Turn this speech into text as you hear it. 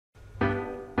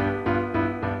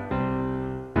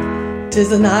'Tis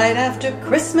the night after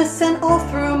Christmas and all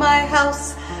through my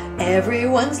house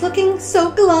everyone's looking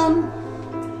so glum.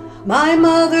 My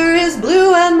mother is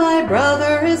blue and my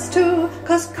brother is too,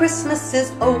 'cause Christmas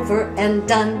is over and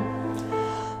done.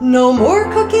 No more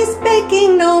cookies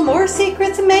baking, no more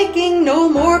secrets making, no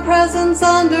more presents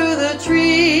under the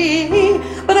tree.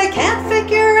 But I can't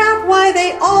figure out why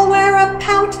they all wear a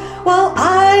pout while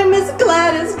I'm as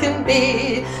glad as can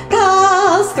be.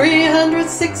 'Cause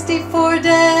 364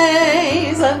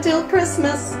 days until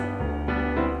Christmas.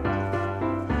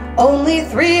 Only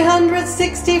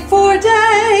 364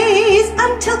 days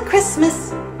until Christmas.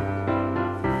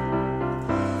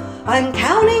 I'm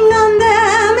counting on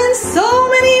them in so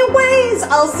many ways.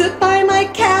 I'll sit by my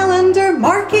calendar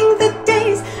marking the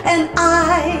days, and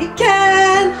I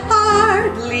can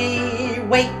hardly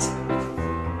wait.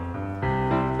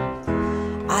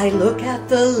 I look at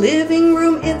the living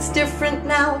room, it's different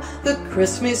now. The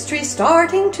Christmas tree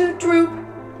starting to droop.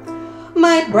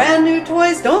 My brand new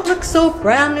toys don't look so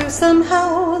brand new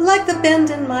somehow, like the bend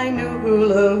in my new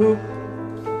hula hoop.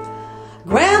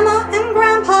 Grandma and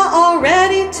Grandpa all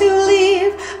ready to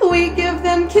leave. We give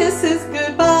them kisses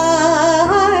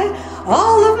goodbye.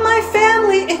 All of my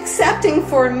family, excepting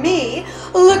for me,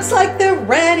 looks like they're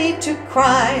ready to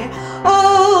cry.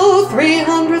 Oh,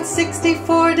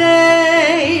 364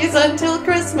 days until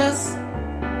Christmas.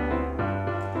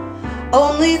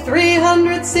 Only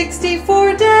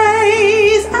 364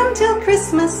 days until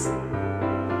Christmas.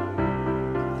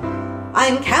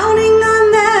 I'm counting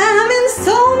on them in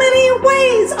so many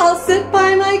ways. I'll sit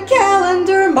by my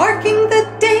calendar marking the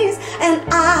days, and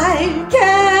I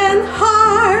can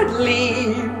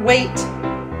hardly wait.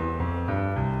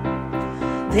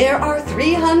 There are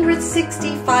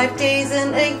 365 days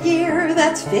in a year.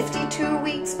 That's 52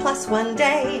 weeks plus 1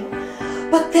 day.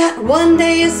 But that one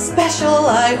day is special,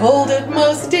 I hold it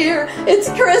most dear. It's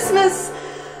Christmas,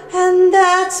 and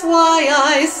that's why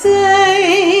I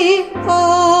say,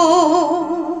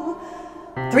 oh,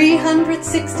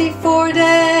 364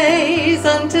 days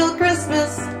until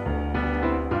Christmas.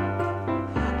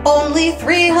 Only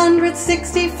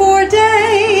 364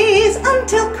 days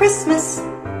until Christmas.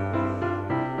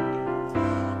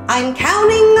 I'm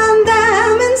counting on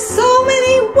them in so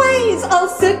many ways. I'll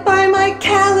sit by my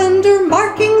calendar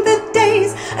marking the